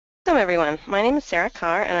Welcome everyone. My name is Sarah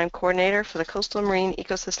Carr and I'm coordinator for the Coastal Marine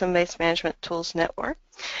Ecosystem-Based Management Tools Network.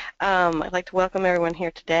 I'd like to welcome everyone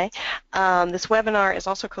here today. This webinar is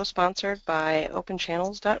also co-sponsored by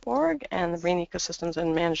openchannels.org and the Marine Ecosystems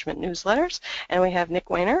and Management newsletters, and we have Nick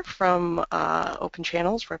Weiner from Open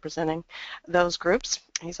Channels representing those groups.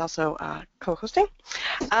 He's also co-hosting.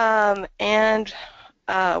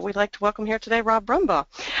 We'd like to welcome here today Rob Brumbaugh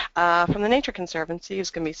from the Nature Conservancy, who's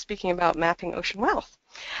going to be speaking about mapping ocean wealth.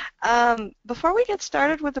 Before we get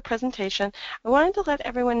started with the presentation, I wanted to let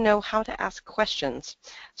everyone know how to ask questions.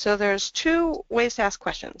 So there's two ways to ask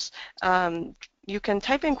questions. You can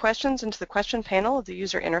type in questions into the question panel of the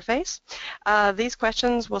user interface. These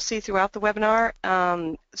questions we'll see throughout the webinar,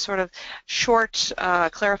 sort of short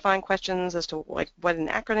clarifying questions as to what an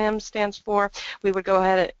acronym stands for. We could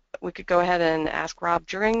go ahead and ask Rob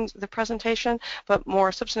during the presentation, but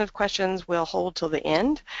more substantive questions we'll hold till the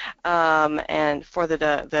end, and for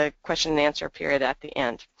the question and answer period at the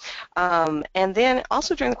end. And then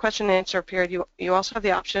also during the question and answer period, you also have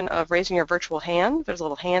the option of raising your virtual hand. There's a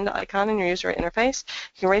little hand icon in your user interface.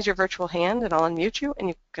 You can raise your virtual hand and I'll unmute you and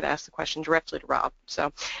you could ask the question directly to Rob.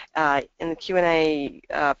 So in the Q&A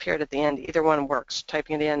period at the end, either one works,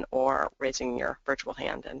 typing it in or raising your virtual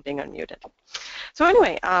hand and being unmuted. So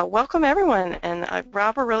anyway, welcome everyone, and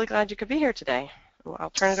Rob, we're really glad you could be here today. I'll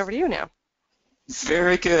turn it over to you now.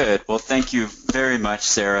 Very good. Well, thank you very much,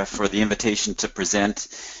 Sarah, for the invitation to present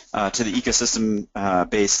to the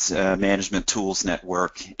Ecosystem-Based Management Tools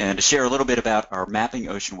Network and to share a little bit about our Mapping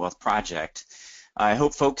Ocean Wealth project. I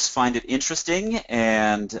hope folks find it interesting,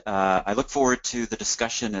 and I look forward to the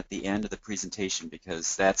discussion at the end of the presentation,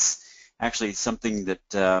 because that's actually something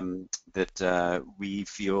that we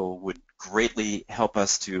feel would greatly help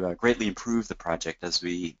us to greatly improve the project as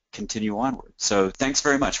we continue onward. So thanks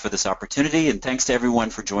very much for this opportunity, and thanks to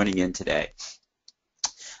everyone for joining in today.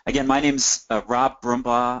 Again, my name's Rob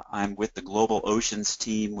Brumbaugh. I'm with the Global Oceans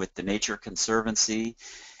team with the Nature Conservancy,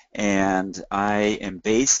 and I am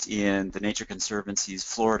based in the Nature Conservancy's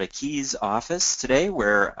Florida Keys office today,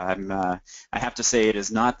 where I have to say it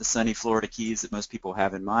is not the sunny Florida Keys that most people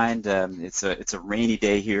have in mind. It's a rainy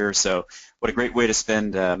day here, so what a great way to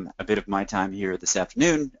spend a bit of my time here this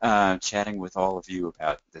afternoon chatting with all of you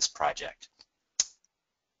about this project.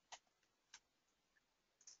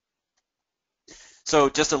 So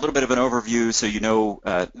just a little bit of an overview so you know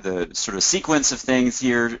the sort of sequence of things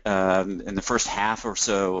here. In the first half or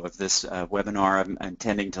so of this webinar, I'm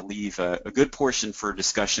intending to leave a good portion for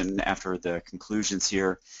discussion after the conclusions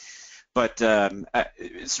here. But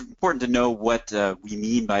it's important to know what we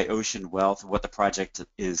mean by ocean wealth, what the project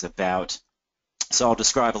is about. So I'll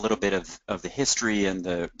describe a little bit of the history and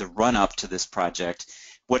the run-up to this project,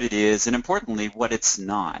 what it is, and importantly, what it's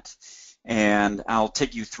not. And I'll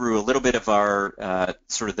take you through a little bit of our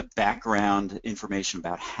sort of the background information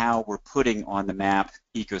about how we're putting on the map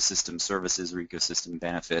ecosystem services or ecosystem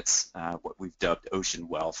benefits, what we've dubbed ocean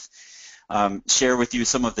wealth. Share with you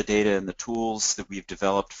some of the data and the tools that we've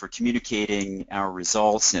developed for communicating our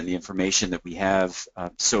results and the information that we have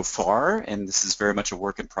so far, and this is very much a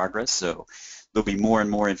work in progress, so there'll be more and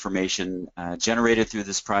more information generated through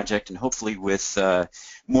this project, and hopefully with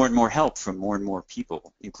more and more help from more and more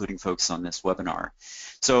people, including folks on this webinar.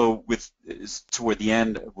 So toward the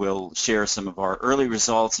end, we'll share some of our early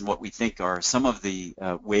results and what we think are some of the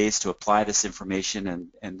ways to apply this information,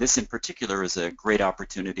 and this in particular is a great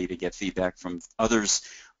opportunity to get feedback from others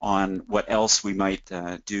on what else we might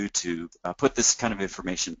do to put this kind of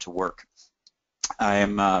information to work. I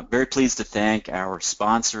am very pleased to thank our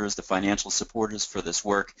sponsors, the financial supporters for this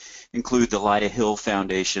work, include the Lyda Hill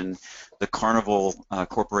Foundation, the Carnival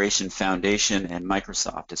Corporation Foundation, and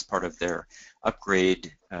Microsoft as part of their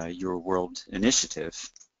Upgrade Your World initiative.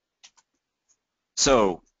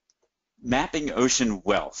 So, Mapping Ocean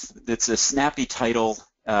Wealth. It's a snappy title.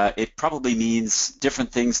 It probably means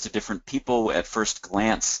different things to different people at first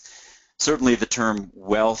glance. Certainly the term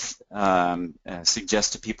wealth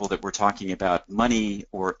suggests to people that we're talking about money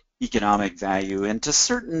or economic value, and to a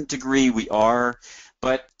certain degree we are,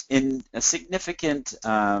 but in a significant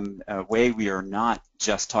way we are not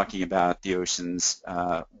just talking about the ocean's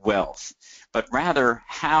wealth, but rather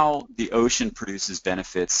how the ocean produces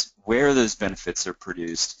benefits, where those benefits are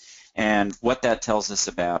produced, and what that tells us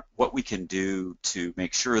about what we can do to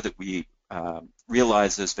make sure that we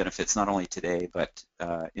realize those benefits not only today but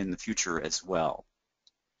in the future as well.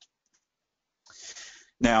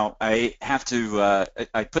 Now, I have to,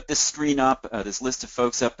 I put this screen up, this list of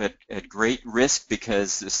folks up at great risk,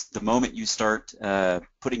 because the moment you start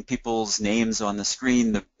putting people's names on the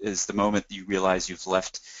screen is the moment you realize you've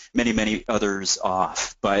left many, many others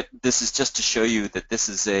off. But this is just to show you that this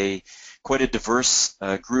is quite a diverse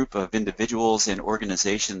group of individuals and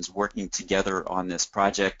organizations working together on this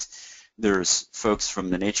project. There's folks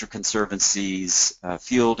from the Nature Conservancy's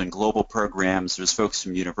field and global programs. There's folks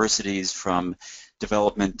from universities, from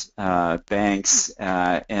development banks,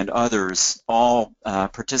 and others, all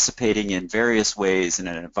participating in various ways in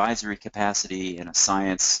an advisory capacity, in a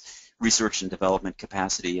science research and development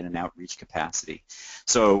capacity, and an outreach capacity.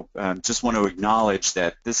 So just want to acknowledge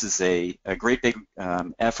that this is a great big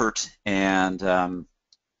effort, and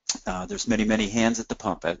there's many, many hands at the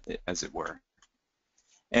pump, as it were.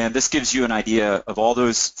 And this gives you an idea of all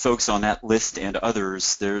those folks on that list and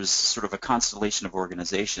others. There's sort of a constellation of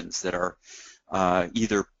organizations that are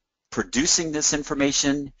either producing this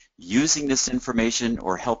information, using this information,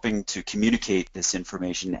 or helping to communicate this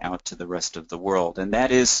information out to the rest of the world. And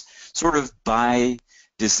that is sort of by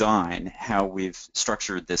design how we've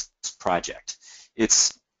structured this project.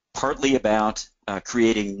 It's partly about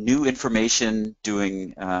creating new information,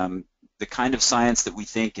 doing the kind of science that we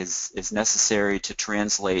think is necessary to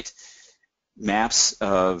translate maps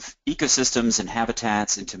of ecosystems and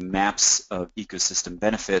habitats into maps of ecosystem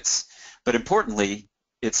benefits. But importantly,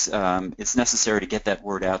 it's necessary to get that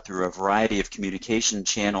word out through a variety of communication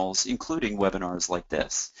channels, including webinars like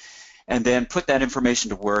this. And then put that information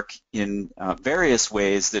to work in various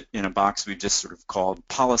ways that in a box we've just sort of called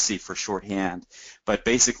policy for shorthand. But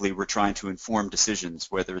basically we're trying to inform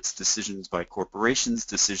decisions, whether it's decisions by corporations,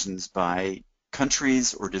 decisions by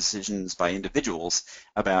countries, or decisions by individuals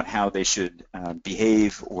about how they should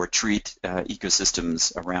behave or treat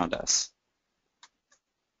ecosystems around us.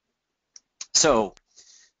 So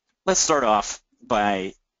let's start off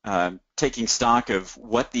by taking stock of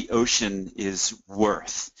what the ocean is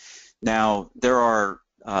worth. Now, there are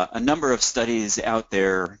a number of studies out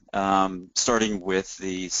there, starting with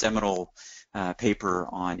the seminal paper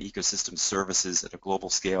on ecosystem services at a global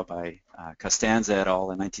scale by Costanza et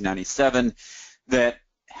al. In 1997, that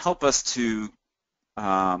help us to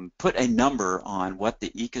put a number on what the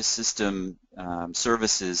ecosystem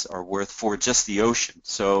services are worth for just the ocean.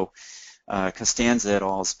 So Costanza et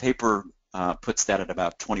al.'s paper puts that at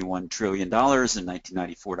about $21 trillion in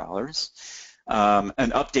 1994 dollars.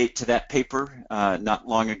 An update to that paper not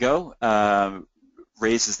long ago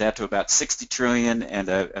raises that to about 60 trillion, and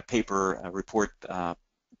a report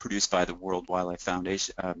produced by the World Wildlife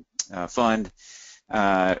Foundation Fund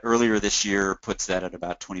earlier this year puts that at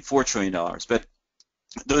about $24 trillion. But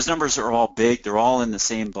those numbers are all big. They're all in the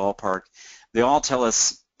same ballpark. They all tell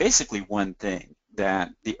us basically one thing,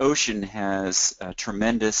 that the ocean has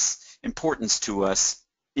tremendous importance to us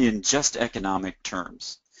in just economic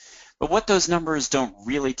terms. But what those numbers don't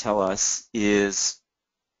really tell us is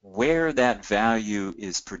where that value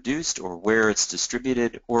is produced, or where it's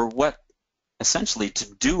distributed, or what essentially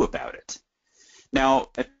to do about it. Now,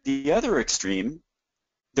 at the other extreme,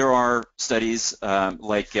 there are studies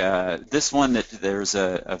like this one, that there's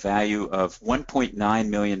a value of $1.9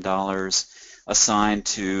 million assigned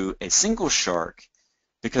to a single shark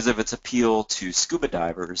because of its appeal to scuba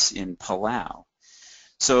divers in Palau.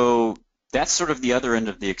 So that's sort of the other end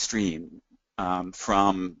of the extreme,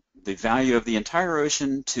 from the value of the entire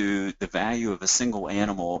ocean to the value of a single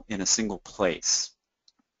animal in a single place.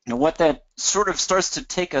 Now, what that sort of starts to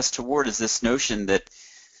take us toward is this notion that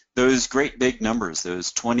those great big numbers,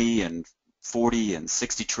 those 20 and 40 and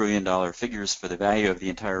 60 trillion dollar figures for the value of the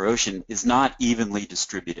entire ocean, is not evenly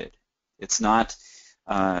distributed. It's not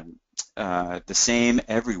the same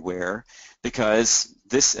everywhere, because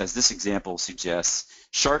this, as this example suggests,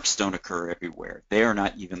 sharks don't occur everywhere. They are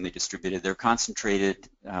not evenly distributed. They're concentrated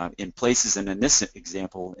in places, and in this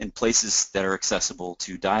example, in places that are accessible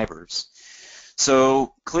to divers.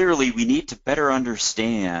 So clearly we need to better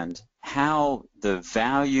understand how the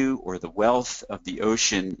value or the wealth of the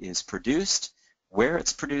ocean is produced, where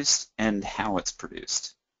it's produced, and how it's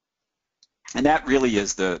produced. And that really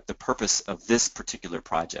is the purpose of this particular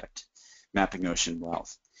project, Mapping Ocean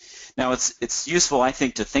Wealth. Now, it's useful, I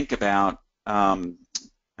think, to think about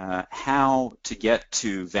how to get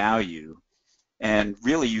to value, and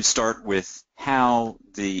really you start with how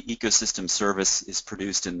the ecosystem service is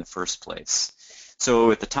produced in the first place.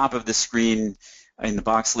 So at the top of the screen, in the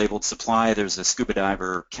box labeled supply, there's a scuba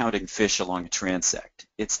diver counting fish along a transect.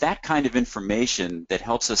 It's that kind of information that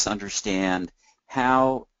helps us understand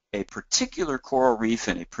how a particular coral reef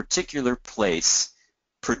in a particular place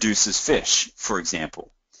produces fish, for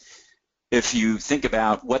example. if you think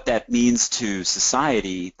about what that means to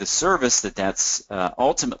society, the service that that's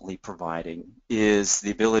ultimately providing is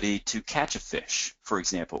the ability to catch a fish, for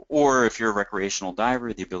example, or if you're a recreational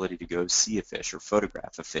diver, the ability to go see a fish or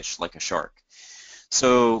photograph a fish like a shark.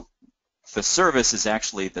 So the service is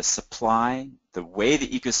actually the supply, the way the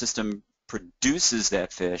ecosystem produces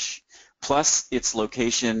that fish, plus its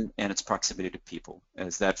location and its proximity to people.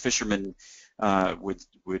 As that fisherman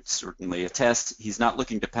would certainly attest, he's not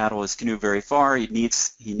looking to paddle his canoe very far. He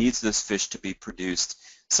needs those fish to be produced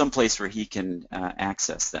someplace where he can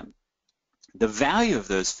access them. The value of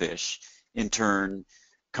those fish, in turn,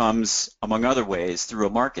 comes, among other ways, through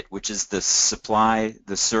a market, which is the supply,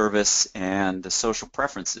 the service, and the social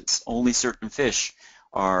preferences. Only certain fish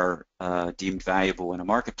are deemed valuable in a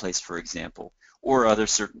marketplace, for example, or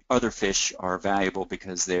other fish are valuable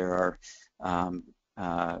because they are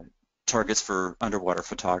targets for underwater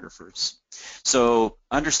photographers. So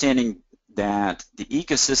understanding that the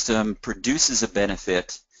ecosystem produces a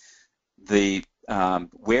benefit, where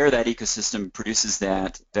that ecosystem produces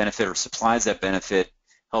that benefit or supplies that benefit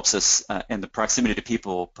helps us, and the proximity to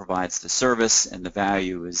people provides the service, and the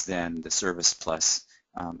value is then the service plus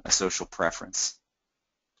a social preference.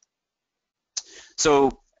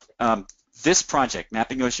 So this project,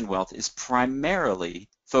 Mapping Ocean Wealth, is primarily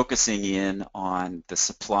focusing in on the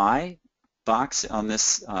supply box on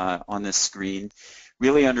this screen,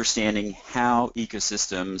 really understanding how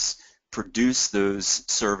ecosystems produce those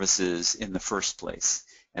services in the first place,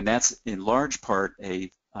 and that's in large part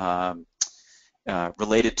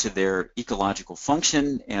related to their ecological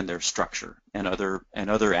function and their structure and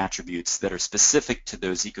other attributes that are specific to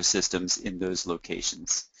those ecosystems in those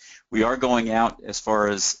locations. We are going out as far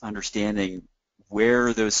as understanding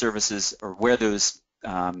where those services or where those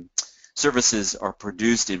services are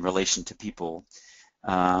produced in relation to people.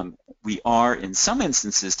 We are, in some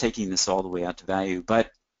instances, taking this all the way out to value, but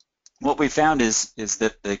what we found is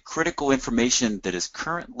that the critical information that is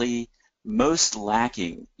currently most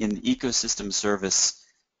lacking in the ecosystem service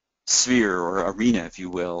sphere or arena, if you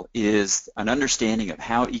will, is an understanding of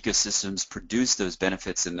how ecosystems produce those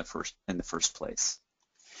benefits in the first place.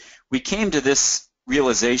 We came to this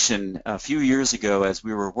realization a few years ago as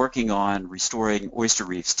we were working on restoring oyster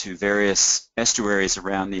reefs to various estuaries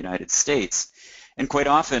around the United States. And quite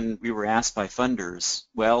often we were asked by funders,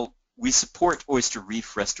 well, we support oyster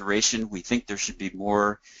reef restoration. We think there should be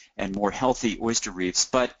more and more healthy oyster reefs,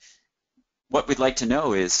 but what we'd like to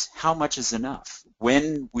know is how much is enough?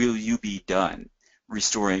 When will you be done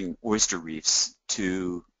restoring oyster reefs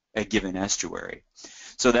to a given estuary?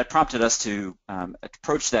 So that prompted us to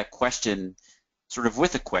approach that question sort of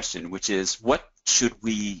with a question, which is, what should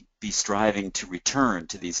we be striving to return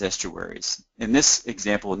to these estuaries? In this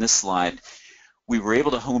example, in this slide, we were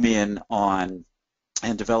able to home in on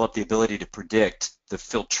and develop the ability to predict the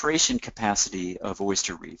filtration capacity of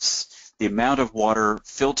oyster reefs. The amount of water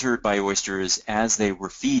filtered by oysters as they were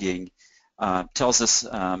feeding tells us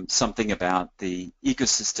something about the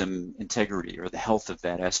ecosystem integrity or the health of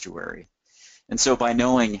that estuary. And so by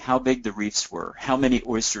knowing how big the reefs were, how many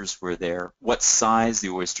oysters were there, what size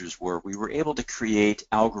the oysters were, we were able to create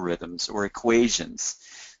algorithms or equations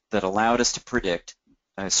that allowed us to predict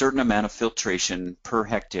a certain amount of filtration per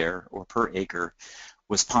hectare or per acre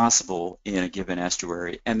was possible in a given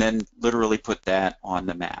estuary, and then literally put that on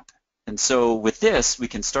the map. And so with this, we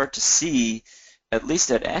can start to see, at least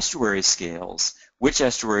at estuary scales, which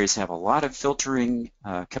estuaries have a lot of filtering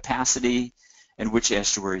capacity and which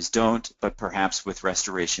estuaries don't, but perhaps with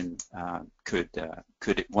restoration could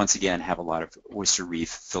once again have a lot of oyster reef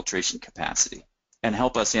filtration capacity, and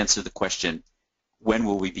help us answer the question, when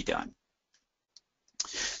will we be done?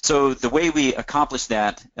 So the way we accomplish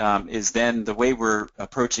that is then the way we're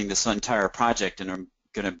approaching this entire project, and I'm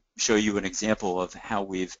going to show you an example of how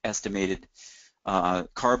we've estimated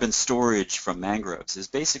carbon storage from mangroves, is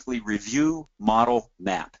basically review, model,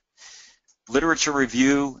 map. Literature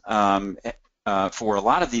review for a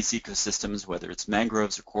lot of these ecosystems, whether it's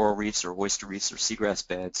mangroves or coral reefs or oyster reefs or seagrass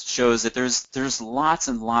beds, shows that there's lots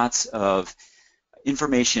and lots of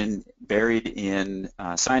information buried in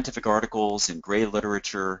scientific articles, in gray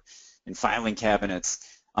literature, in filing cabinets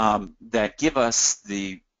that give us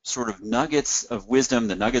the sort of nuggets of wisdom,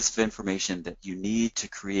 the nuggets of information that you need to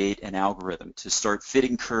create an algorithm to start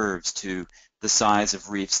fitting curves to the size of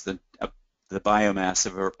reefs, the biomass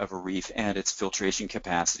of a reef and its filtration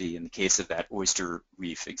capacity in the case of that oyster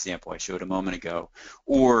reef example I showed a moment ago,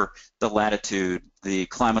 or the latitude, the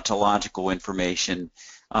climatological information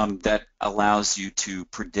that allows you to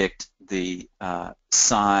predict the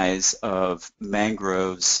size of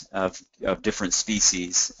mangroves of different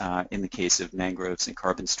species in the case of mangroves and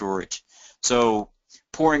carbon storage. So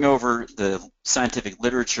poring over the scientific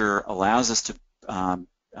literature allows us to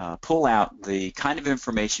pull out the kind of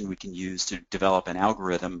information we can use to develop an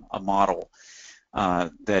algorithm, a model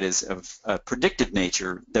that is of a predictive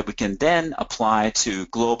nature that we can then apply to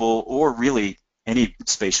global or really any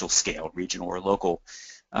spatial scale, regional or local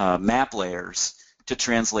map layers to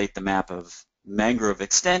translate the map of mangrove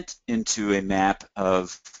extent into a map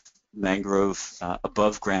of mangrove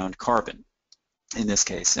above ground carbon in this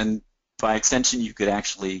case. And by extension, you could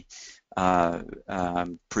actually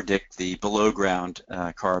predict the below ground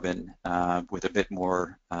carbon with a bit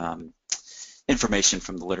more information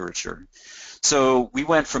from the literature. So we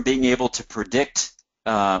went from being able to predict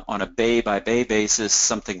on a bay by bay basis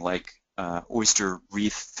something like oyster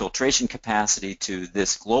reef filtration capacity to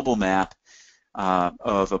this global map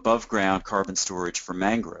of above ground carbon storage for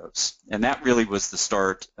mangroves. And that really was the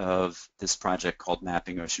start of this project called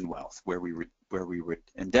Mapping Ocean Wealth, where we would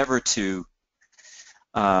endeavor to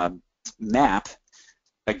map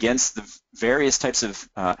against the various types of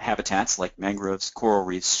habitats like mangroves, coral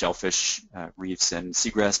reefs, shellfish reefs, and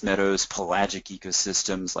seagrass meadows, pelagic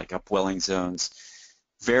ecosystems like upwelling zones,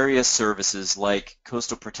 various services like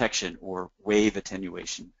coastal protection or wave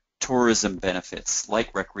attenuation, tourism benefits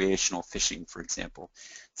like recreational fishing, for example,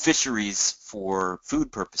 fisheries for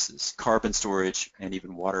food purposes, carbon storage, and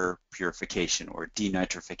even water purification or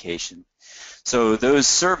denitrification. So those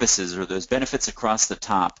services or those benefits across the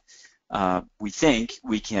top, we think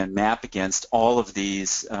we can map against all of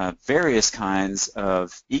these various kinds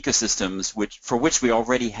of ecosystems for which we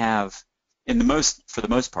already have, for the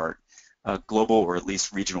most part, global or at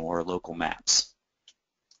least regional or local maps.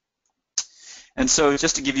 And so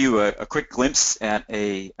just to give you a quick glimpse at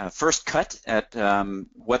a first cut at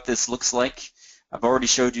what this looks like, I've already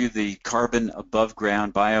showed you the carbon above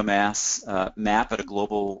ground biomass map at a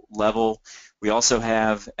global level. We also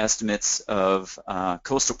have estimates of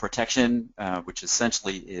coastal protection, which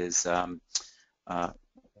essentially is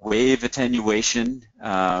wave attenuation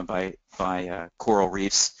by coral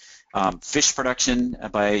reefs, fish production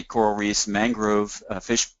by coral reefs, mangrove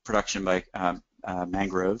fish production by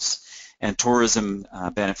mangroves, and tourism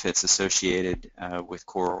benefits associated with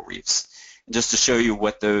coral reefs. And just to show you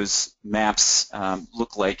what those maps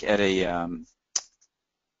look like at a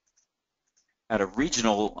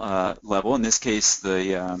regional level, in this case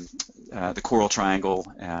the Coral Triangle,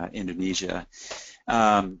 Indonesia,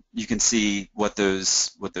 you can see what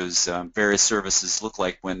those various services look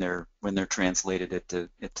like when they're translated to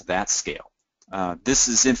that scale. This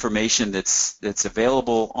is information that's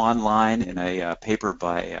available online in a paper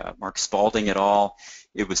by Mark Spalding et al.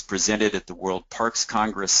 It was presented at the World Parks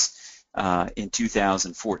Congress in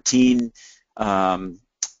 2014,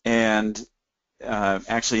 and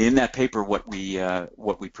actually in that paper what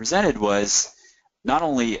we presented was not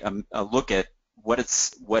only a look at what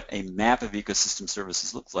a map of ecosystem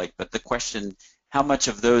services looks like, but the question how much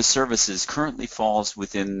of those services currently falls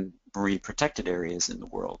within marine protected areas in the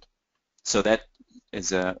world. So that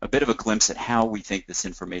is a bit of a glimpse at how we think this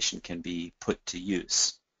information can be put to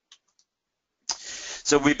use.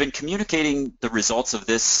 So we've been communicating the results of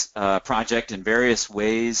this project in various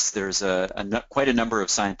ways. There's quite a number of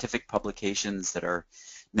scientific publications that are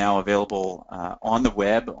now available on the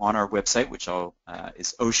web, on our website, which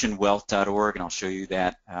is oceanwealth.org, and I'll show you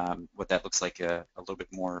that what that looks like a little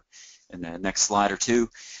bit more in the next slide or two.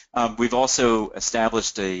 We've also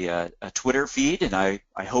established a Twitter feed, and I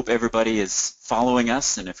hope everybody is following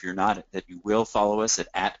us, and if you're not, that you will follow us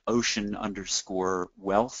at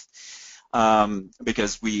 @ocean_wealth.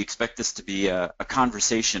 Because we expect this to be a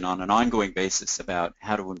conversation on an ongoing basis about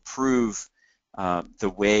how to improve the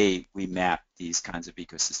way we map these kinds of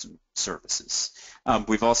ecosystem services.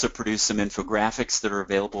 We've also produced some infographics that are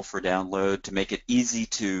available for download to make it easy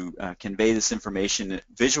to convey this information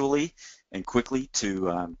visually and quickly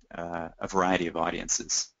to a variety of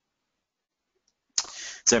audiences.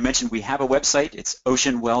 So I mentioned we have a website. It's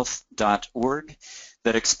oceanwealth.org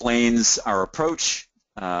that explains our approach,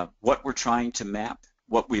 what we're trying to map,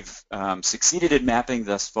 what we've succeeded in mapping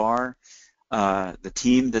thus far, the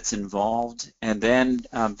team that's involved, and then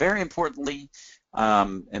very importantly,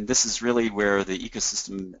 and this is really where the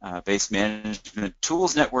ecosystem-based management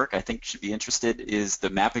tools network I think should be interested, is the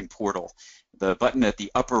mapping portal. The button at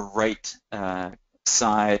the upper right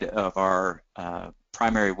side of our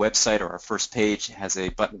primary website or our first page has a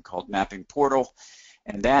button called Mapping Portal,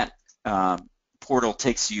 and that portal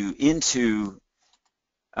takes you into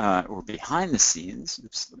or behind the scenes.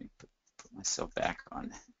 Oops, let me put myself back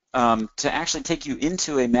on. To actually take you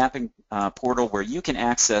into a mapping portal where you can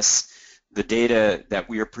access the data that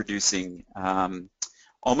we are producing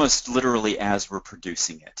almost literally as we're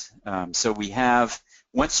producing it. So we have,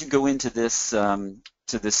 once you go into this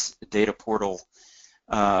to this data portal,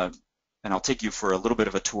 and I'll take you for a little bit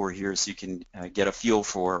of a tour here so you can get a feel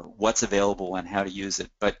for what's available and how to use it.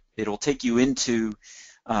 But it'll take you into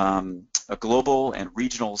a global and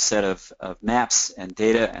regional set of maps and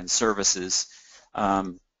data and services.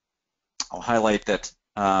 I'll highlight that,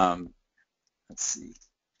 let's see,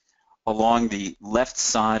 along the left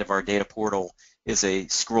side of our data portal is a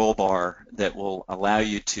scroll bar that will allow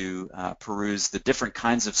you to peruse the different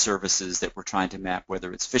kinds of services that we're trying to map,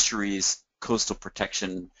 whether it's fisheries, coastal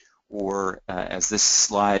protection, or as this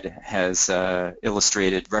slide has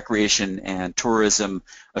illustrated, recreation and tourism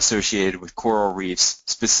associated with coral reefs,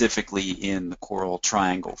 specifically in the Coral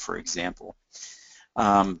Triangle, for example.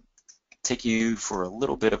 Taking you for a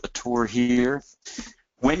little bit of a tour here.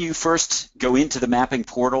 When you first go into the mapping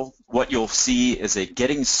portal, what you'll see is a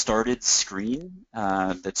getting started screen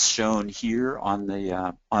that's shown here on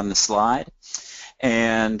the slide,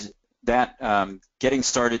 and that getting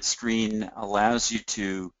started screen allows you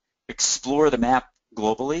to explore the map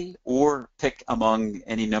globally or pick among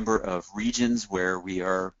any number of regions where we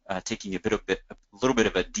are taking a little bit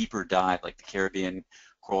of a deeper dive, like the Caribbean,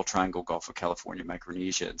 Coral Triangle, Gulf of California,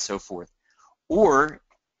 Micronesia, and so forth. Or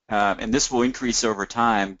and this will increase over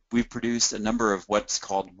time, we've produced a number of what's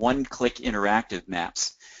called one-click interactive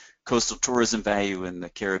maps. Coastal tourism value in the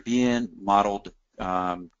Caribbean, modeled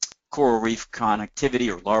coral reef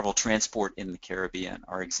connectivity or larval transport in the Caribbean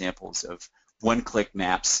are examples of one-click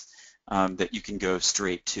maps that you can go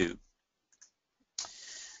straight to.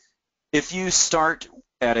 If you start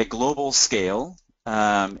at a global scale,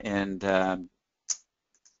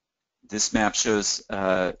 this map shows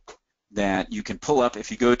that you can pull up,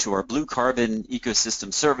 if you go to our Blue Carbon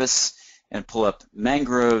Ecosystem Service and pull up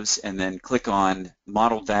mangroves and then click on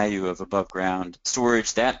modeled value of above ground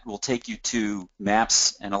storage, that will take you to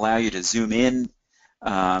maps and allow you to zoom in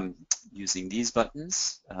using these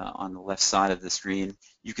buttons on the left side of the screen.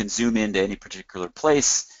 You can zoom into any particular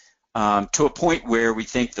place to a point where we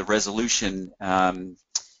think the resolution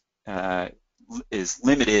is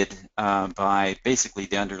limited by basically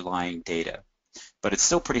the underlying data, but it's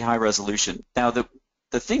still pretty high resolution. Now,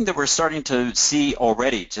 the thing that we're starting to see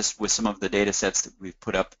already, just with some of the data sets that we've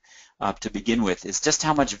put up to begin with, is just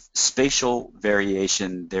how much spatial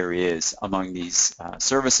variation there is among these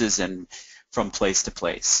services and from place to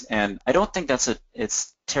place. And I don't think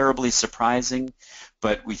it's terribly surprising,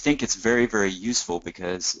 but we think it's very, very useful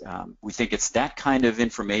because we think it's that kind of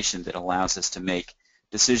information that allows us to make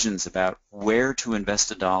decisions about where to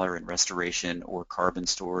invest a dollar in restoration or carbon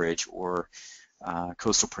storage or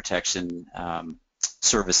coastal protection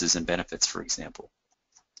services and benefits, for example.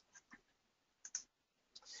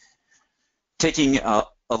 Taking a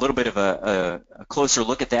little bit of a closer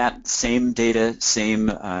look at that, same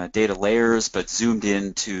data layers, but zoomed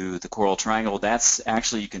into the Coral Triangle, that's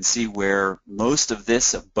actually, you can see where most of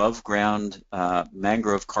this above ground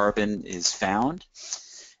mangrove carbon is found.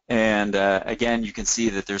 And again, you can see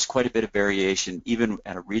that there's quite a bit of variation even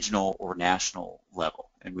at a regional or national level.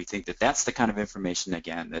 And we think that that's the kind of information,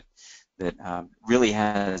 again, that really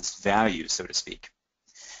has value, so to speak.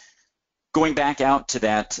 Going back out to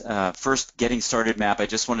that first getting started map, I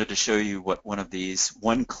just wanted to show you what one of these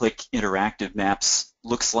one-click interactive maps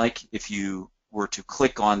looks like. If you were to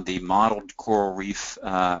click on the modeled coral reef,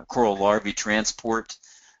 coral larvae transport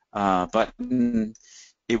button,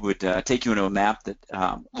 it would take you into a map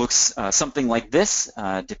that looks something like this,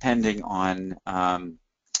 depending on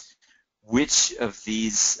which of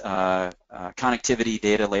these connectivity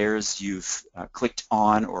data layers you've clicked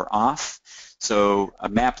on or off. So a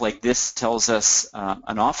map like this tells us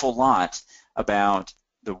an awful lot about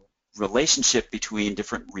the relationship between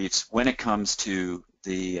different reefs when it comes to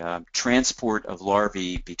the transport of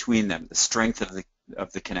larvae between them, the strength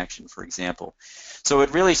of the connection, for example. So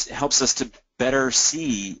it really helps us to better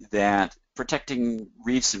see that protecting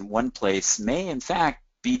reefs in one place may in fact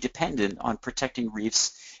be dependent on protecting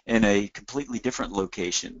reefs in a completely different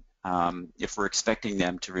location if we're expecting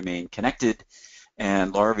them to remain connected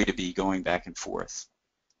and larvae to be going back and forth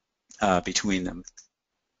between them.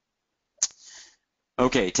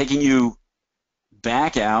 Okay, taking you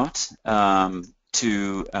back out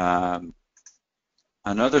to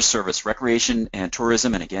another service, recreation and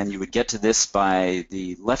tourism, and again, you would get to this by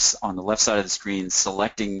on the left side of the screen,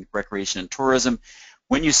 selecting recreation and tourism.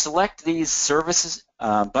 When you select these services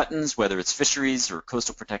buttons, whether it's fisheries or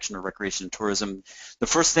coastal protection or recreation and tourism, the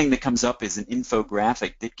first thing that comes up is an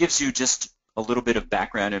infographic that gives you just a little bit of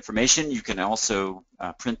background information. You can also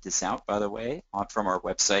print this out, by the way, from our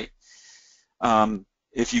website.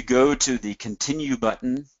 if you go to the Continue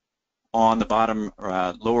button on the bottom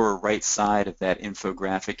lower right side of that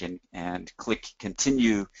infographic and click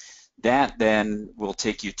Continue, that then will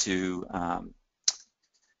take you to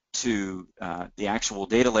the actual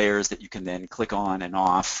data layers that you can then click on and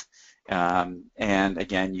off. And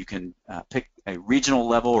again, you can pick a regional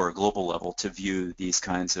level or a global level to view these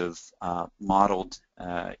kinds of modeled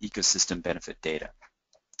ecosystem benefit data.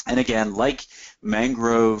 And again, like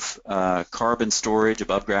mangrove carbon storage,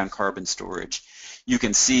 above ground carbon storage, you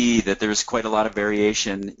can see that there's quite a lot of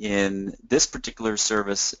variation in this particular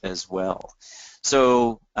service as well.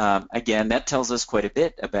 So again, that tells us quite a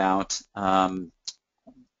bit about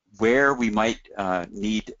where we might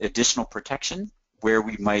need additional protection, where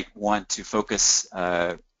we might want to focus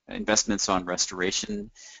investments on restoration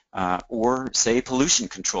or, say, pollution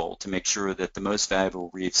control to make sure that the most valuable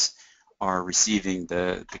reefs are receiving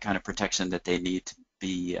the kind of protection that they need to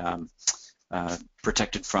be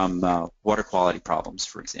protected from water quality problems,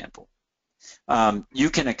 for example. You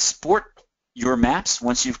can export your maps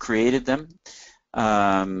once you've created them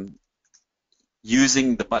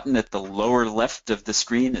using the button at the lower left of the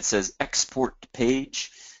screen that says Export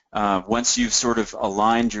Page. Once you've sort of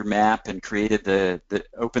aligned your map and created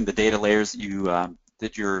opened the data layers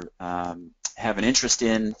that you have an interest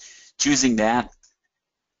in, choosing that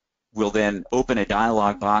will then open a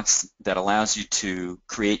dialog box that allows you to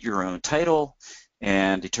create your own title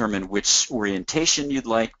and determine which orientation you'd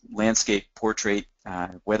like, landscape, portrait,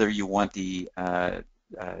 whether you want the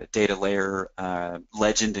data layer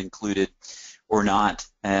legend included or not,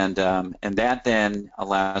 and that then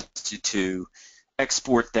allows you to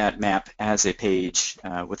export that map as a page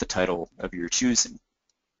with a title of your choosing.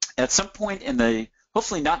 At some point in the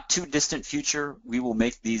hopefully not too distant future, we will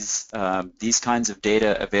make these kinds of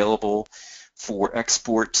data available for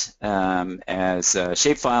export as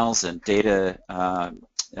shapefiles and data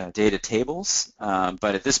tables.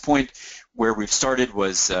 But at this point, where we've started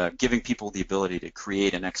was giving people the ability to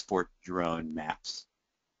create and export your own maps.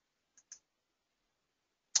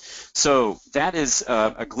 So that is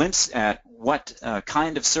a glimpse at what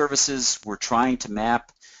kind of services we're trying to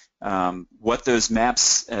map, what those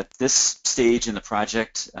maps at this stage in the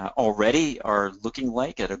project already are looking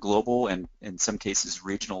like at a global and in some cases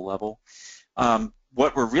regional level.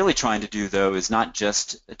 What we're really trying to do, though, is not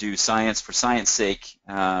just do science for science sake,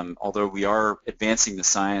 although we are advancing the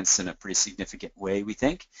science in a pretty significant way, we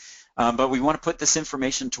think. But we want to put this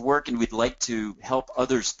information to work, and we'd like to help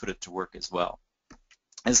others put it to work as well.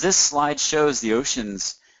 As this slide shows, the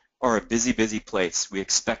oceans are a busy, busy place. We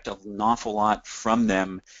expect an awful lot from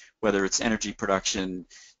them, whether it's energy production,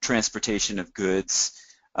 transportation of goods,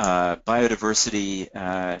 biodiversity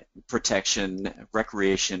protection,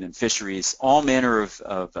 recreation, and fisheries. All manner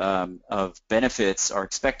of benefits are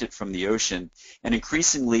expected from the ocean, and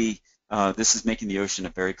increasingly this is making the ocean a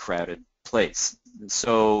very crowded place. And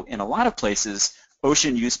so in a lot of places,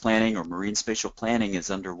 ocean use planning or marine spatial planning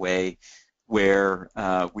is underway, where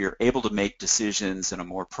we are able to make decisions on a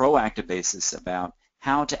more proactive basis about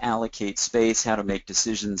how to allocate space, how to make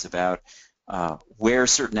decisions about where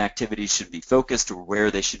certain activities should be focused or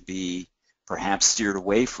where they should be perhaps steered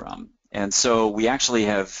away from. And so we actually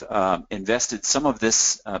have invested some of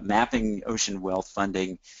this mapping ocean wealth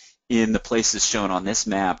funding in the places shown on this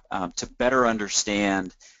map to better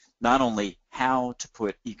understand not only how to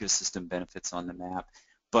put ecosystem benefits on the map,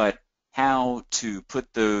 but how to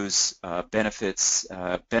put those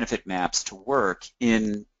benefit maps to work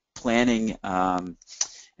in planning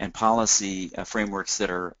and policy frameworks that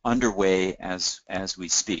are underway as we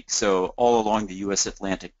speak. So all along the U.S.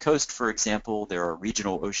 Atlantic coast, for example, there are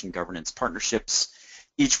regional ocean governance partnerships,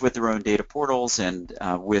 each with their own data portals and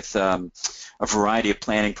with a variety of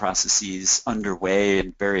planning processes underway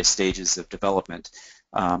in various stages of development.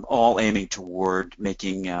 All aiming toward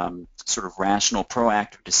making sort of rational,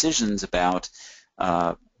 proactive decisions about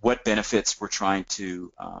what benefits we're trying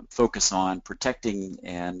to focus on protecting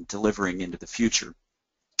and delivering into the future.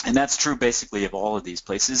 And that's true basically of all of these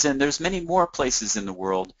places, and there's many more places in the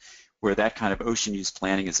world where that kind of ocean use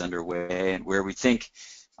planning is underway and where we think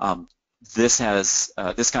this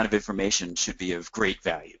kind of information should be of great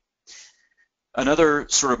value. Another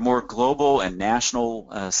sort of more global and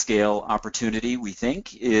national scale opportunity, we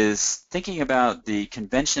think, is thinking about the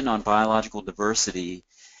Convention on Biological Diversity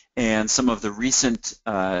and some of the recent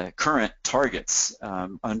current targets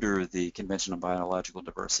under the Convention on Biological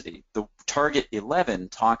Diversity. The Target 11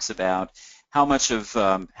 talks about how much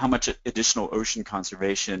additional ocean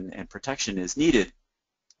conservation and protection is needed.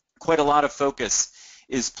 Quite a lot of focus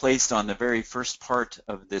is placed on the very first part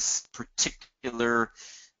of this particular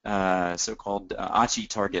so-called ACHI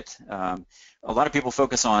target. A lot of people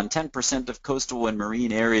focus on 10% of coastal and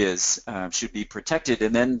marine areas should be protected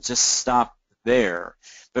and then just stop there.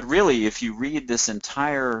 But really, if you read this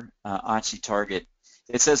entire ACHI target,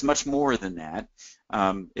 it says much more than that.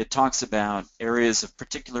 It talks about areas of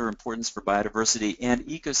particular importance for biodiversity and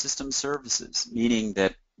ecosystem services, meaning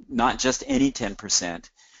that not just any 10%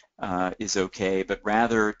 is okay, but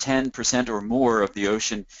rather 10% or more of the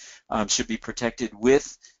ocean should be protected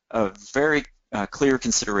with a very clear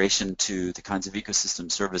consideration to the kinds of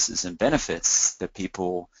ecosystem services and benefits that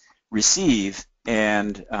people receive,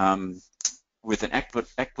 and with an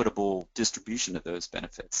equitable distribution of those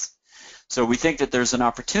benefits. So we think that there's an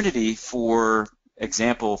opportunity, for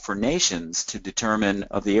example, for nations to determine,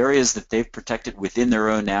 of the areas that they've protected within their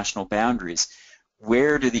own national boundaries,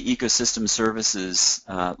 where do the ecosystem services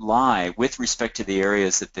lie with respect to the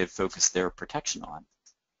areas that they've focused their protection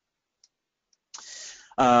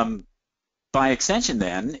on. By extension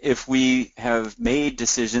then, if we have made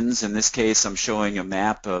decisions, in this case I'm showing a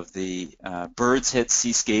map of the Bird's Head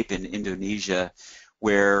Seascape in Indonesia,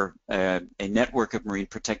 where a network of marine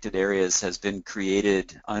protected areas has been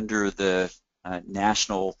created under the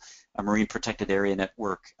National Marine Protected Area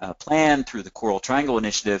Network plan through the Coral Triangle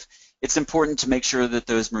Initiative. It's important to make sure that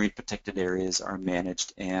those marine protected areas are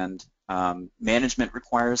managed, and management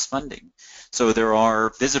requires funding. So there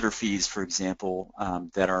are visitor fees, for example,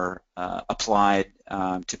 that are applied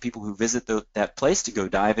to people who visit that place to go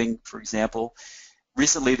diving, for example.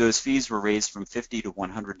 Recently, those fees were raised from $50 to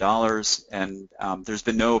 $100, and there's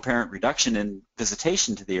been no apparent reduction in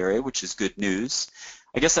visitation to the area, which is good news.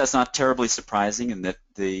 I guess that's not terribly surprising, in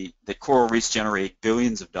that coral reefs generate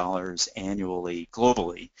billions of dollars annually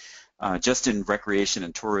globally, just in recreation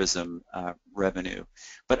and tourism revenue.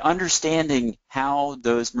 But understanding how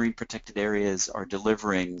those marine protected areas are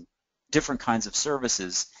delivering different kinds of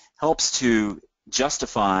services helps to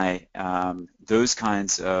justify those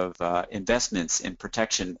kinds of investments in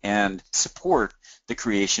protection and support the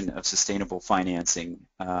creation of sustainable financing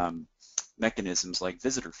mechanisms like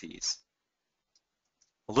visitor fees.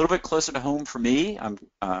 A little bit closer to home for me, I'm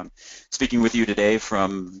speaking with you today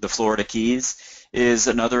from the Florida Keys, is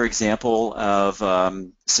another example of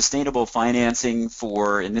sustainable financing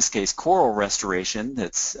for, in this case, coral restoration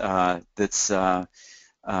that's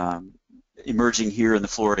emerging here in the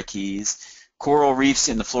Florida Keys. Coral reefs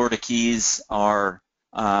in the Florida Keys are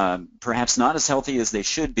perhaps not as healthy as they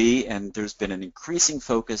should be, and there's been an increasing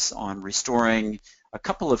focus on restoring a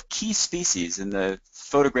couple of key species. And the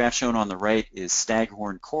photograph shown on the right is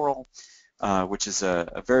staghorn coral, which is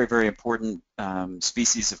a very, very important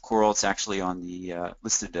species of coral. It's actually on the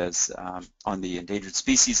listed as on the endangered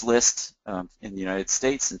species list in the United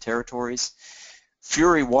States and territories.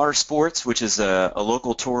 Fury Water Sports, which is a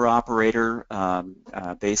local tour operator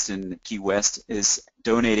based in Key West, is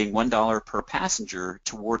donating $1 per passenger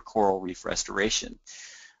toward coral reef restoration.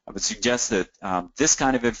 I would suggest that this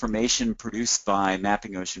kind of information produced by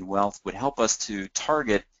Mapping Ocean Wealth would help us to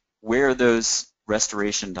target where those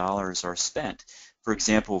restoration dollars are spent. For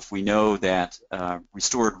example, if we know that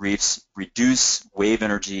restored reefs reduce wave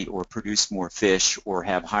energy or produce more fish or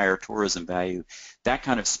have higher tourism value, that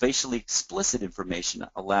kind of spatially explicit information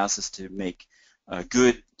allows us to make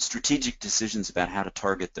good strategic decisions about how to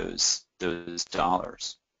target those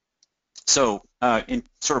dollars. So in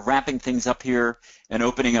sort of wrapping things up here and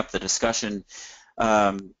opening up the discussion,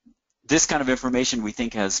 this kind of information we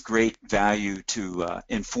think has great value to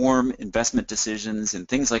inform investment decisions in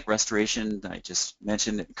things like restoration, I just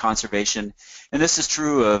mentioned, conservation. And this is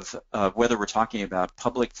true of whether we're talking about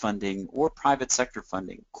public funding or private sector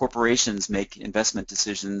funding. Corporations make investment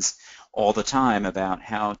decisions all the time about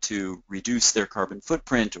how to reduce their carbon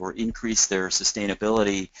footprint or increase their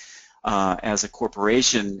sustainability as a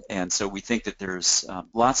corporation, and so we think that there's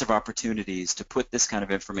lots of opportunities to put this kind of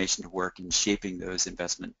information to work in shaping those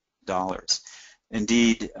investment dollars.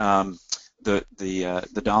 Indeed,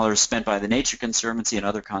 the dollars spent by the Nature Conservancy and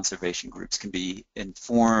other conservation groups can be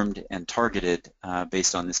informed and targeted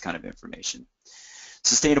based on this kind of information.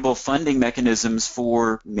 Sustainable funding mechanisms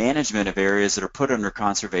for management of areas that are put under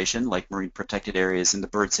conservation, like marine protected areas in the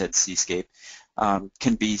Bird's Head Seascape,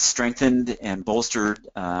 can be strengthened and bolstered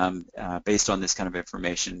based on this kind of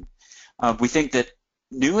information. We think that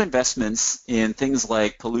new investments in things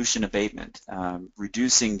like pollution abatement,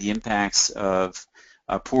 reducing the impacts of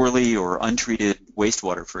poorly or untreated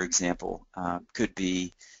wastewater, for example, could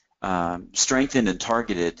be strengthened and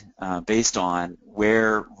targeted based on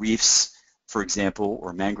where reefs, for example,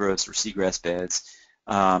 or mangroves or seagrass beds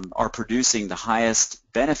are producing the highest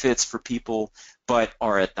benefits for people but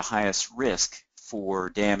are at the highest risk for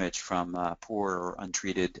damage from poor or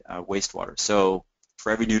untreated wastewater. So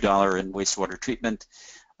for every new dollar in wastewater treatment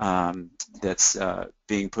that's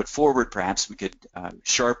being put forward, perhaps we could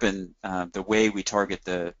sharpen the way we target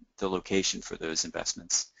the location for those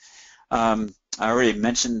investments. I already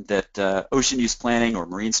mentioned that ocean use planning or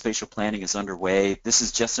marine spatial planning is underway. This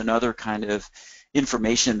is just another kind of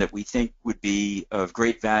information that we think would be of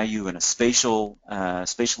great value in a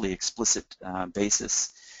spatially explicit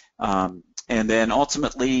basis. And then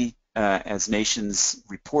ultimately, as nations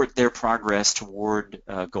report their progress toward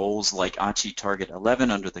goals like Aichi Target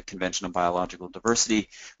 11 under the Convention on Biological Diversity,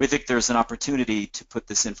 we think there's an opportunity to put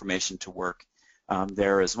this information to work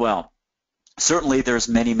there as well. Certainly, there's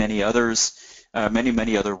many other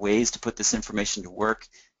ways to put this information to work.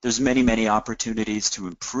 There's many opportunities to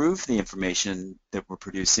improve the information that we're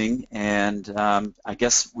producing, and I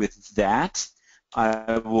guess with that,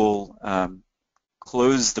 I will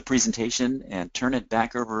close the presentation and turn it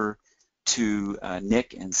back over to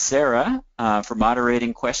Nick and Sarah for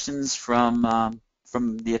moderating questions from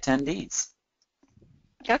the attendees.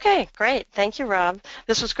 Okay, great. Thank you, Rob.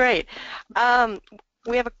 This was great.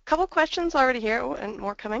 We have a couple questions already here and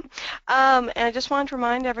more coming. And I just wanted to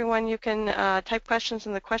remind everyone you can type questions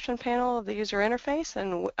in the question panel of the user interface,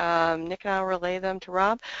 and Nick and I will relay them to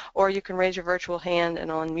Rob, or you can raise your virtual hand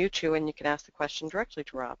and I'll unmute you and you can ask the question directly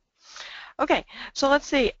to Rob. Okay, so let's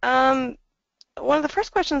see. One of the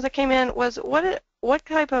first questions that came in was what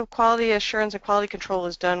type of quality assurance and quality control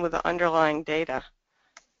is done with the underlying data?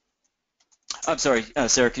 I'm sorry,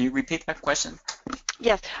 Sarah, can you repeat that question?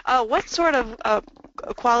 Yes. What sort of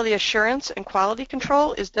quality assurance and quality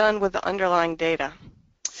control is done with the underlying data?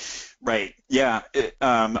 Right. Yeah.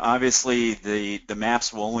 Obviously, the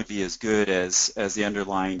maps will only be as good as the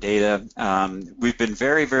underlying data. We've been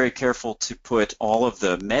very careful to put all of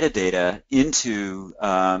the metadata into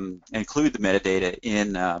include the metadata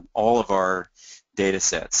in all of our data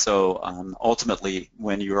sets. So ultimately,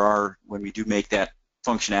 when we do make that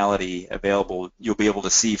functionality available, you'll be able to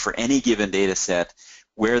see for any given data set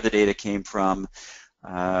where the data came from,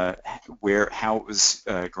 how it was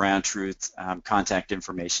ground truth, contact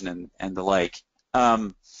information, and the like.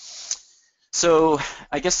 So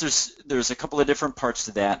I guess there's a couple of different parts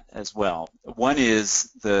to that as well. One is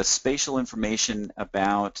the spatial information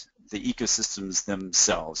about the ecosystems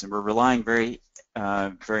themselves, and we're relying very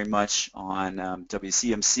much on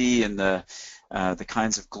WCMC and the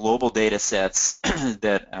kinds of global data sets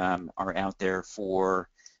that are out there for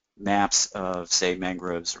maps of, say,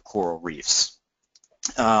 mangroves or coral reefs.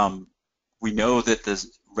 We know that the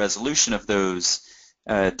resolution of those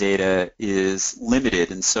data is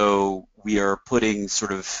limited, and so we are putting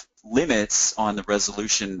sort of limits on the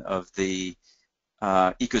resolution of the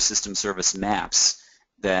ecosystem service maps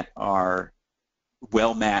that are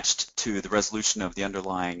well matched to the resolution of the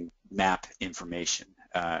underlying map information,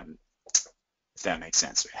 if that makes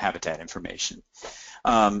sense, habitat information.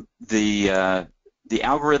 The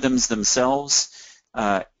algorithms themselves,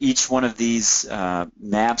 each one of these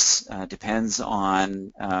maps depends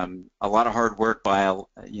on a lot of hard work by,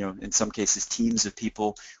 in some cases, teams of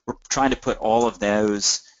people. We're trying to put all of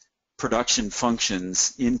those production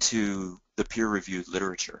functions into the peer-reviewed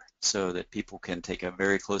literature so that people can take a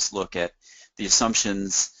very close look at the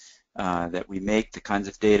assumptions that we make, the kinds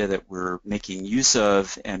of data that we're making use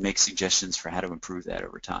of, and make suggestions for how to improve that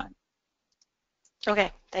over time.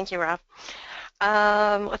 Okay, thank you, Rob.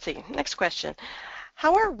 Let's see, next question.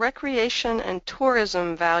 How are recreation and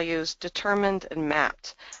tourism values determined and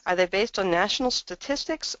mapped? Are they based on national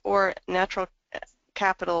statistics or the natural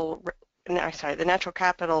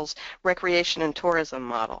capital's recreation and tourism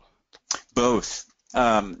model? Both.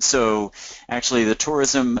 So actually the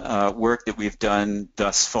tourism work that we've done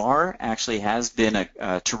thus far actually has been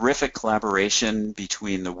a terrific collaboration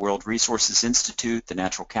between the World Resources Institute, the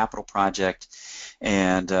Natural Capital Project,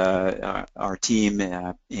 and our team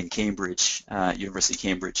in Cambridge, University of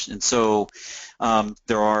Cambridge. And so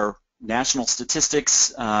there are national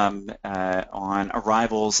statistics on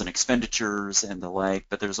arrivals and expenditures and the like,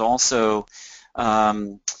 but there's also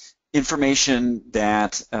information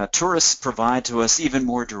that tourists provide to us even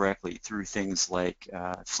more directly through things like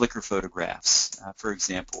Flickr photographs, for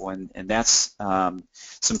example, and that's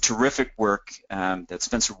some terrific work that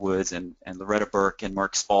Spencer Woods and Loretta Burke and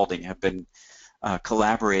Mark Spalding have been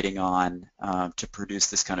collaborating on to produce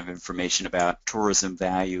this kind of information about tourism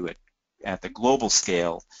value at the global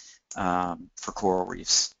scale for coral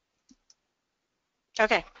reefs.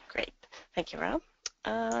 Okay, great. Thank you, Rob.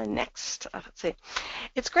 Next, let's see.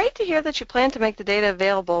 It's great to hear that you plan to make the data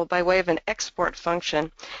available by way of an export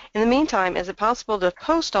function. In the meantime, is it possible to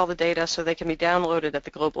post all the data so they can be downloaded at the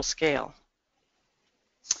global scale?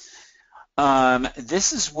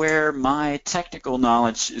 This is where my technical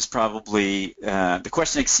knowledge is probably the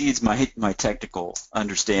question exceeds my technical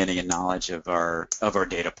understanding and knowledge of our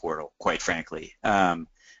data portal, quite frankly.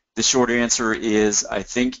 The short answer is I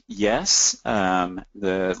think yes.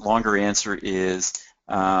 The longer answer is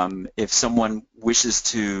if someone wishes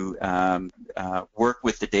to work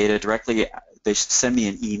with the data directly, they should send me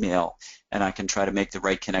an email and I can try to make the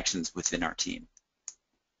right connections within our team.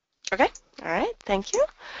 Okay, all right, thank you.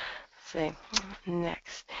 Let's see,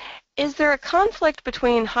 next. Is there a conflict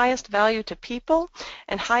between highest value to people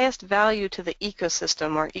and highest value to the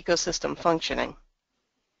ecosystem or ecosystem functioning?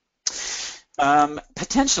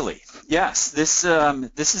 Potentially, yes. This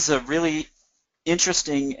is a really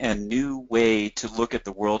interesting and new way to look at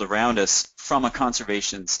the world around us from a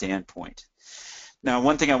conservation standpoint. Now,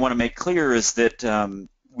 one thing I want to make clear is that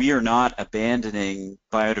we are not abandoning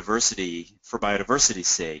biodiversity for biodiversity's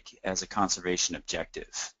sake as a conservation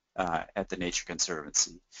objective at the Nature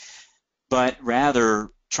Conservancy, but rather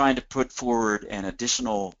trying to put forward an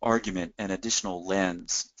additional argument, an additional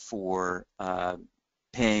lens for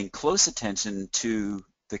paying close attention to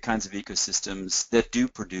the kinds of ecosystems that do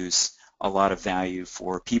produce a lot of value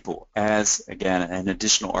for people as, again, an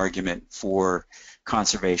additional argument for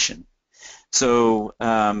conservation. So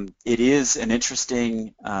it is an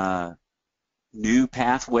interesting new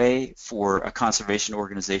pathway for a conservation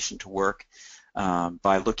organization to work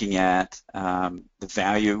by looking at the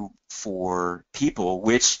value for people,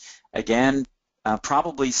 which again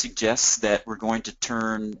probably suggests that we're going to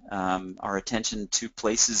turn our attention to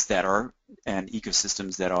places that are and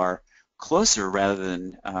ecosystems that are closer rather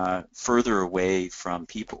than further away from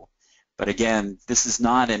people. But again, this is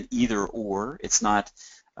not an either or. It's not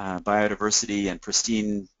biodiversity and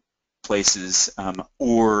pristine places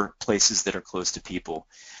or places that are close to people.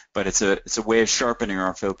 But it's a way of sharpening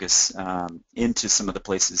our focus into some of the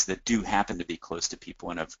places that do happen to be close to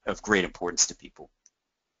people and of great importance to people.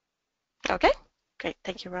 Okay, great.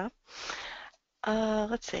 Thank you, Rob.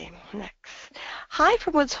 Let's see, next. Hi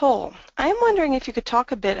from Woods Hole. I'm wondering if you could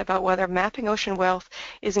talk a bit about whether Mapping Ocean Wealth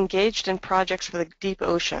is engaged in projects for the deep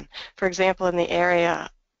ocean, for example, in the area,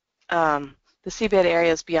 the seabed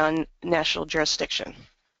areas beyond national jurisdiction.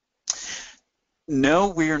 No,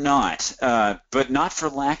 we are not, but not for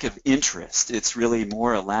lack of interest. It's really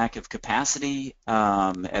more a lack of capacity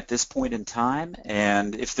at this point in time,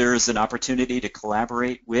 and if there's an opportunity to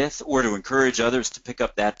collaborate with or to encourage others to pick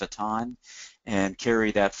up that baton and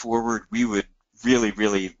carry that forward, we would really,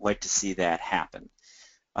 really like to see that happen.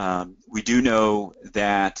 We do know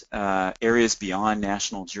that areas beyond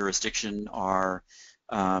national jurisdiction are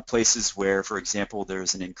places where, for example,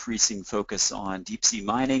 there's an increasing focus on deep sea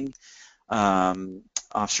mining,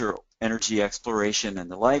 offshore energy exploration and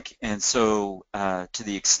the like, and so to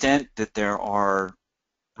the extent that there are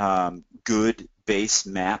good base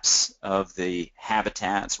maps of the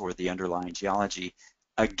habitats or the underlying geology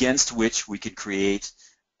against which we could create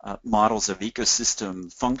models of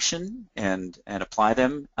ecosystem function and apply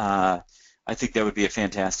them, I think that would be a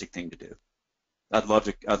fantastic thing to do. I'd love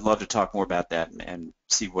to talk more about that and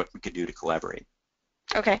see what we could do to collaborate.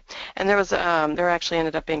 Okay, and there actually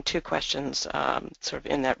ended up being two questions sort of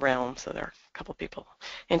in that realm, so there are a couple people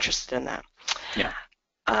interested in that. Yeah.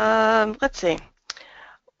 Let's see.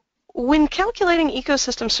 When calculating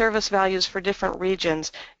ecosystem service values for different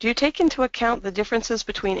regions, do you take into account the differences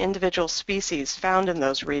between individual species found in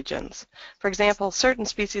those regions? For example, certain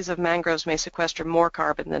species of mangroves may sequester more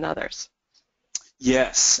carbon than others.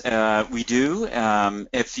 Yes, we do.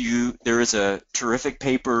 There is a terrific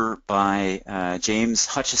paper by James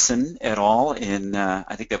Hutchison et al.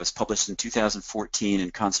 I think that was published in 2014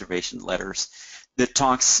 in Conservation Letters, that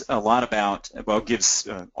talks a lot about, well, gives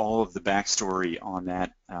all of the backstory on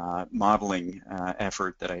that modeling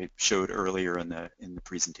effort that I showed earlier in the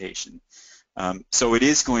presentation. So it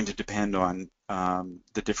is going to depend on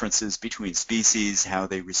the differences between species, how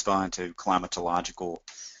they respond to climatological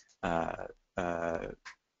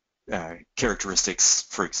characteristics,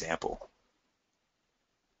 for example.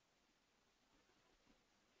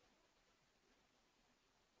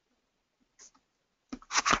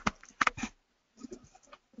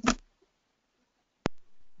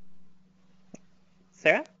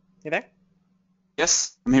 Sarah, you there?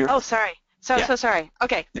 Yes, I'm here. Oh, sorry. So sorry.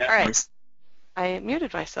 Okay, yeah, all right. Thanks. I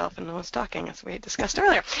muted myself and was talking, as we discussed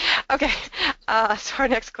earlier. Okay, so our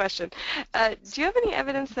next question. Do you have any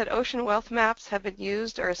evidence that ocean wealth maps have been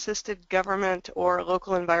used or assisted government or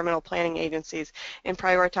local environmental planning agencies in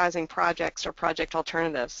prioritizing projects or project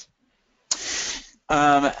alternatives?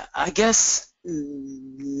 I guess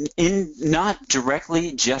Not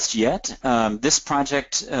directly just yet. This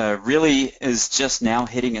project really is just now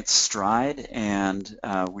hitting its stride, and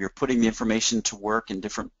we are putting the information to work in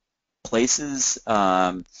different places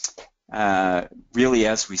really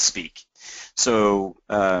as we speak. So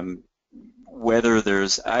whether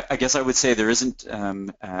there's, I guess I would say there isn't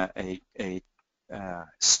a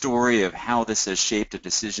story of how this has shaped a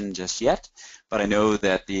decision just yet, but I know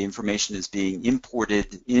that the information is being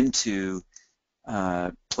imported into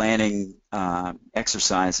planning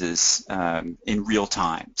exercises in real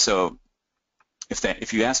time. So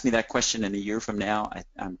if you ask me that question in a year from now,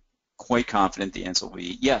 I'm quite confident the answer will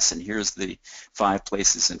be yes, and here's the 5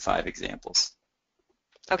 places and 5 examples.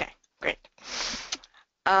 Okay, great.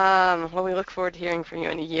 Well, we look forward to hearing from you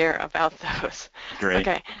in a year about those. Great.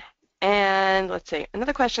 Okay. And let's see,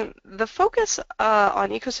 another question. The focus on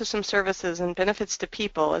ecosystem services and benefits to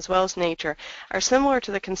people as well as nature are similar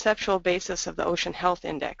to the conceptual basis of the Ocean Health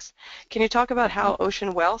Index. Can you talk about how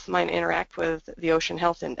ocean wealth might interact with the Ocean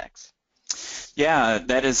Health Index? Yeah,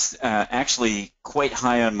 that is actually quite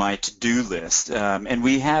high on my to-do list. And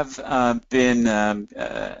we have been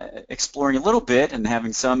exploring a little bit and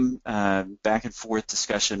having some back and forth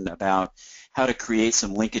discussion about how to create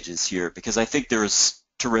some linkages here, because I think there's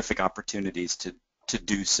terrific opportunities to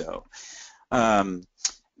do so.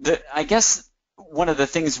 I guess one of the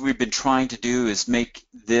things we've been trying to do is make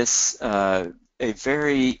this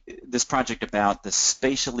this project about the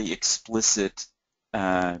spatially explicit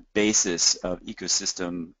basis of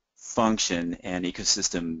ecosystem function and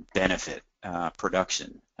ecosystem benefit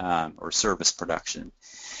production or service production.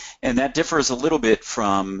 And that differs a little bit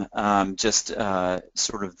from just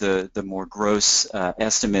sort of the more gross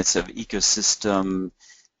estimates of ecosystem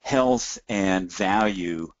health and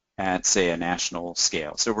value at, say, a national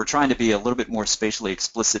scale. So we're trying to be a little bit more spatially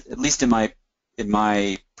explicit, at least in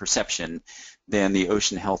my perception, than the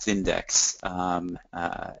Ocean Health Index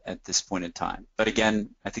at this point in time. But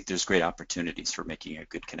again, I think there's great opportunities for making a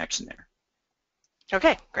good connection there.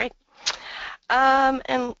 Okay, great.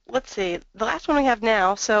 And let's see, the last one we have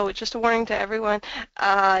now, so just a warning to everyone,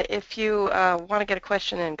 if you want to get a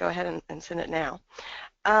question in, go ahead and send it now.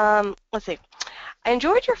 Let's see. I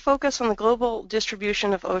enjoyed your focus on the global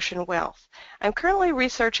distribution of ocean wealth. I'm currently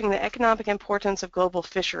researching the economic importance of global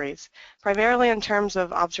fisheries, primarily in terms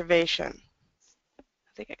of observation. I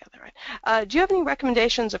think I got that right. Do you have any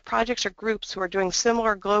recommendations of projects or groups who are doing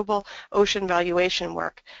similar global ocean valuation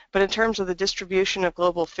work, but in terms of the distribution of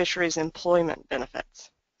global fisheries employment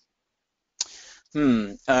benefits?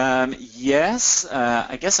 Yes,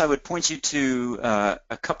 I guess I would point you to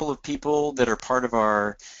a couple of people that are part of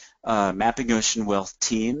our Mapping Ocean Wealth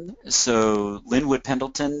team. So Linwood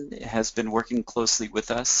Pendleton has been working closely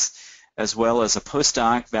with us, as well as a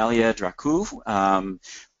postdoc, Valia Dracou.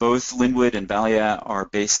 Both Linwood and Valia are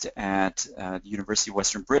based at the University of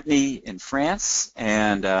Western Brittany in France,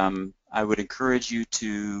 and I would encourage you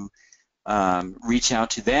to reach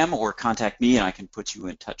out to them or contact me, and I can put you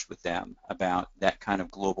in touch with them about that kind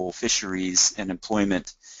of global fisheries and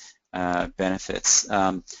employment benefits.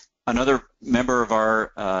 Another member of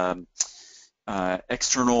our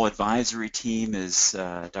external advisory team is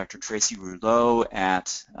Dr. Tracy Rouleau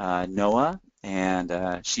at NOAA,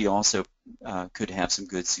 and she also could have some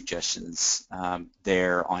good suggestions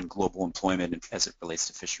there on global employment as it relates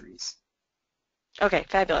to fisheries. Okay,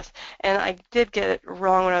 fabulous. And I did get it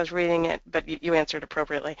wrong when I was reading it, but you answered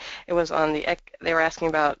appropriately. It was on they were asking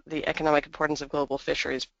about the economic importance of global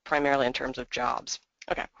fisheries, primarily in terms of jobs.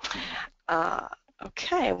 Okay.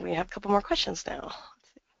 Okay, we have a couple more questions now.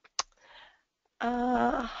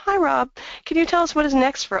 Hi, Rob. Can you tell us what is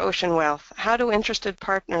next for Ocean Wealth? How do interested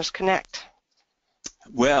partners connect?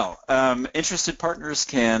 Well, interested partners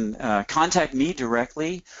can contact me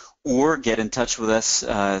directly or get in touch with us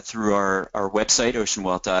through our website,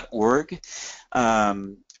 oceanwealth.org.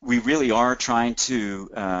 We really are trying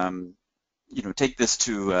to take this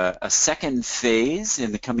to a second phase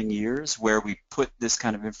in the coming years where we put this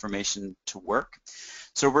kind of information to work.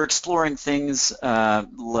 So we're exploring things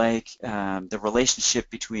like the relationship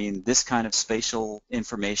between this kind of spatial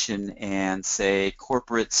information and, say,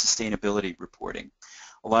 corporate sustainability reporting.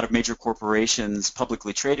 A lot of major corporations,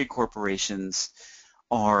 publicly traded corporations,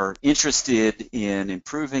 are interested in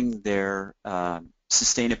improving their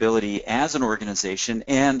sustainability as an organization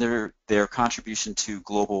and their contribution to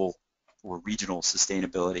global or regional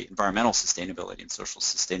sustainability, environmental sustainability and social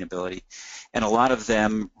sustainability. And a lot of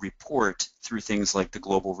them report through things like the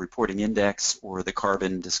Global Reporting Index or the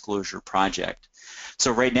Carbon Disclosure Project.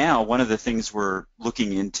 So right now, one of the things we're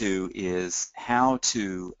looking into is how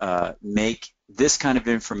to make this kind of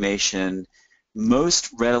information most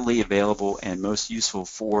readily available and most useful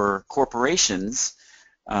for corporations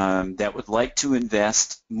that would like to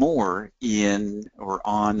invest more in or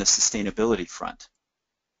on the sustainability front.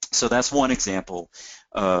 So that's one example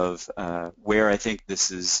of where I think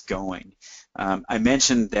this is going. I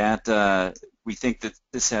mentioned that we think that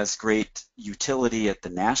this has great utility at the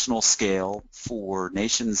national scale for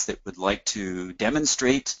nations that would like to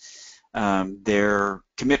demonstrate their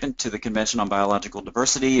commitment to the Convention on Biological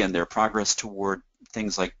Diversity and their progress toward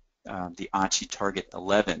things like the Aichi Target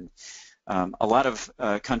 11. A lot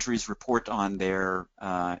of countries report on their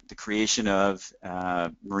the creation of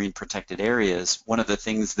marine protected areas. One of the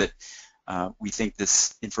things that we think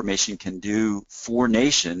this information can do for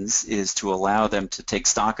nations is to allow them to take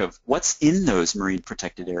stock of what's in those marine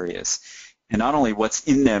protected areas, and not only what's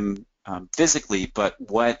in them physically, but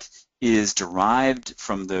what is derived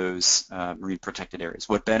from those marine protected areas,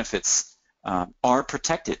 what benefits are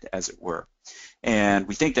protected, as it were. And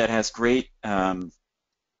we think that has great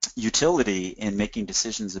utility in making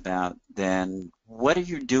decisions about then what are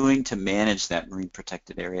you doing to manage that marine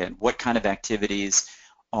protected area, and what kind of activities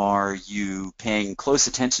are you paying close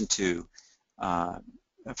attention to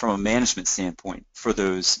from a management standpoint for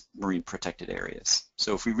those marine protected areas.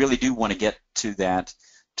 So if we really do want to get to that,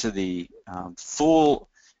 to the full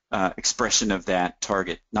expression of that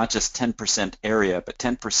target, not just 10% area, but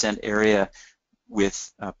 10% area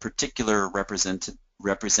with a particular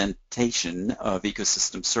representation of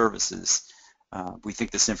ecosystem services, we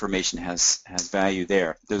think this information has value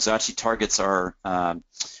there. Those Aichi targets are,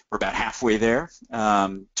 we're about halfway there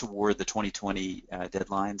toward the 2020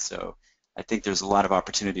 deadline, so I think there's a lot of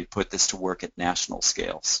opportunity to put this to work at national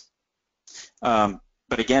scales. But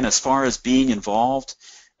again, as far as being involved,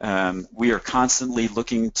 we are constantly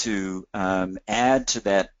looking to add to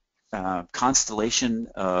that constellation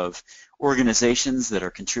of organizations that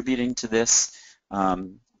are contributing to this.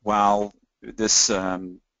 While this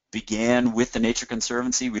began with the Nature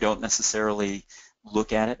Conservancy, we don't necessarily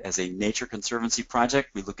look at it as a Nature Conservancy project.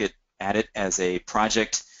 We look at it as a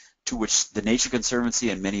project to which the Nature Conservancy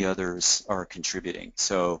and many others are contributing.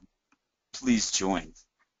 So please join.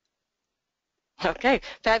 Okay,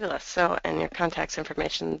 fabulous. So, and your contacts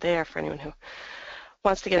information there for anyone who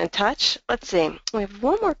wants to get in touch. Let's see, we have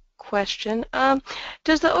one more question.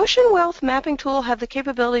 Does the Ocean Wealth mapping tool have the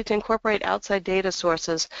capability to incorporate outside data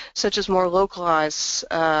sources, such as more localized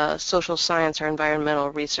social science or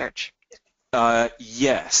environmental research?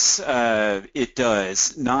 Yes, it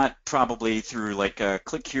does. Not probably through like a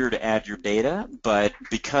click here to add your data, but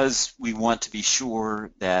because we want to be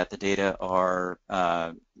sure that the data are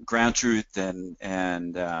ground truth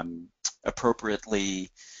and appropriately,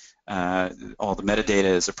 all the metadata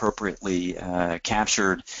is appropriately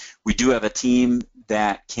captured, we do have a team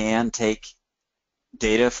that can take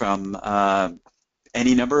data from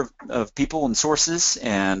any number of people and sources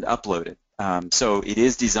and upload it. So it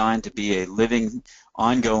is designed to be a living,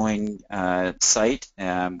 ongoing site.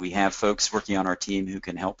 We have folks working on our team who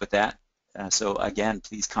can help with that. So again,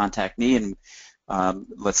 please contact me and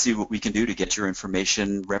let's see what we can do to get your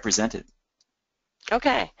information represented.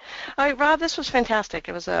 Okay. All right, Rob, this was fantastic.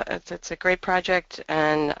 It's a great project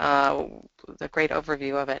and a great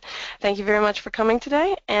overview of it. Thank you very much for coming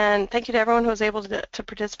today, and thank you to everyone who was able to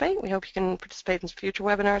participate. We hope you can participate in future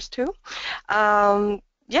webinars too.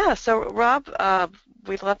 Yeah, so Rob,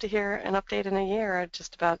 we'd love to hear an update in a year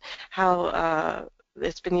just about how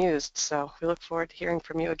it's been used. So we look forward to hearing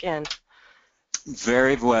from you again.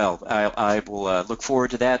 Very well. I will look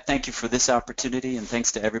forward to that. Thank you for this opportunity, and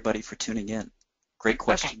thanks to everybody for tuning in. Great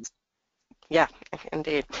questions. Okay. Yeah,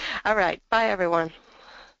 indeed. All right. Bye, everyone.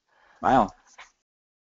 Wow.